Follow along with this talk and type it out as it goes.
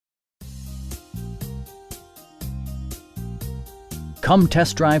Come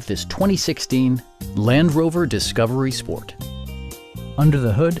test drive this 2016 Land Rover Discovery Sport. Under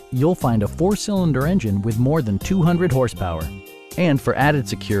the hood, you'll find a 4-cylinder engine with more than 200 horsepower. And for added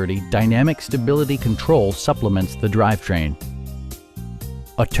security, dynamic stability control supplements the drivetrain.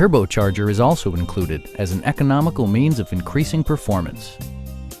 A turbocharger is also included as an economical means of increasing performance.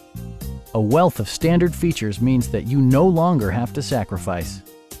 A wealth of standard features means that you no longer have to sacrifice,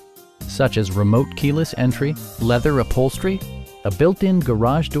 such as remote keyless entry, leather upholstery, a built-in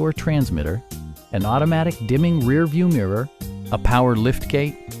garage door transmitter, an automatic dimming rear-view mirror, a power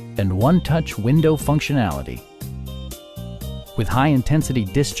liftgate, and one-touch window functionality. With high-intensity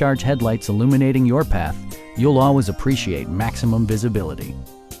discharge headlights illuminating your path, you'll always appreciate maximum visibility.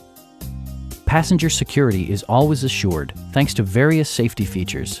 Passenger security is always assured thanks to various safety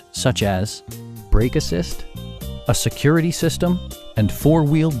features such as brake assist, a security system, and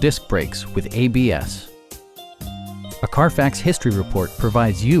 4-wheel disc brakes with ABS. A Carfax history report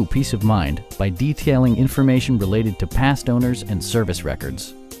provides you peace of mind by detailing information related to past owners and service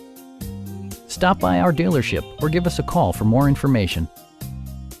records. Stop by our dealership or give us a call for more information.